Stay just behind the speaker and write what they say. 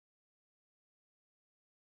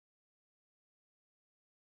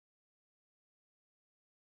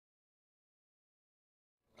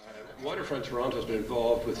Waterfront Toronto has been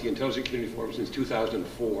involved with the Intelligent Community Forum since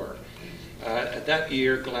 2004. At that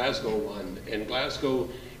year, Glasgow won, and Glasgow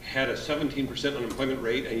had a 17% unemployment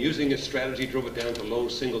rate, and using its strategy drove it down to low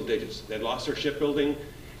single digits. They had lost their shipbuilding,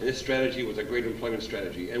 and this strategy was a great employment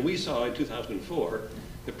strategy. And we saw in 2004,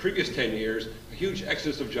 the previous 10 years, a huge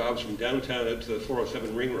exodus of jobs from downtown out to the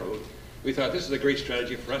 407 Ring Road. We thought this is a great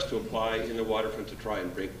strategy for us to apply in the waterfront to try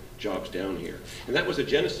and bring jobs down here. And that was the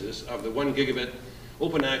genesis of the 1 gigabit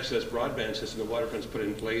open access broadband system the waterfront's put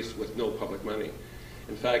in place with no public money.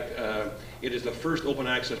 In fact, it is the first open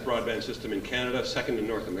access broadband system in Canada, second in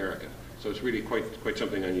North America. So it's really quite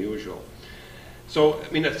something unusual. So,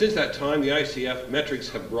 I mean, since that time, the ICF metrics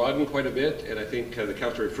have broadened quite a bit, and I think the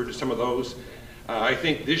councillor referred to some of those. I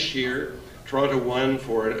think this year, Toronto won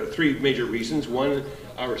for 3 major reasons. One,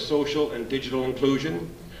 our social and digital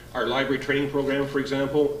inclusion, our library training program, for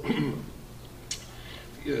example,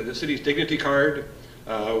 the city's dignity card,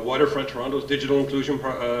 Waterfront Toronto's digital inclusion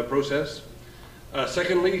process.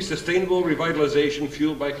 Secondly, sustainable revitalization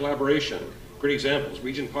fueled by collaboration. Great examples,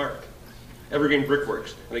 Regent Park, Evergreen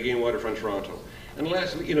Brickworks, and again, Waterfront Toronto. And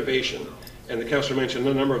lastly, innovation, and the councillor mentioned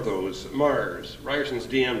a number of those. Mars, Ryerson's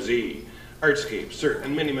DMZ, Artscape, CERT,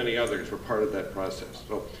 and many, many others were part of that process.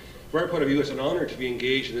 So from our point of view, it's an honor to be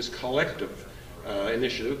engaged in this collective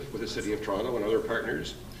initiative with the City of Toronto and other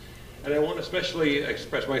partners. And I want to especially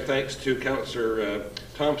express my thanks to Councillor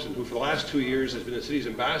Thompson, who for the last 2 years has been the city's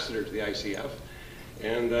ambassador to the ICF.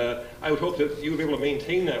 And I would hope that you will be able to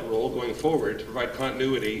maintain that role going forward to provide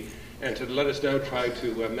continuity and to let us now try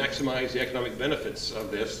to maximize the economic benefits of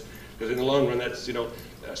this. Because in the long run, that's,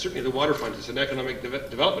 certainly the waterfront is an economic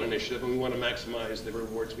development initiative, and we want to maximize the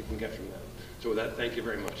rewards we can get from that. So with that, thank you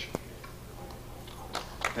very much.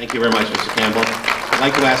 Thank you very much, Mr. Campbell. I'd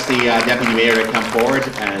like to ask the Deputy Mayor to come forward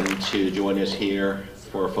and to join us here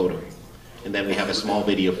for a photo. And then we have a small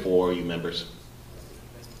video for you members.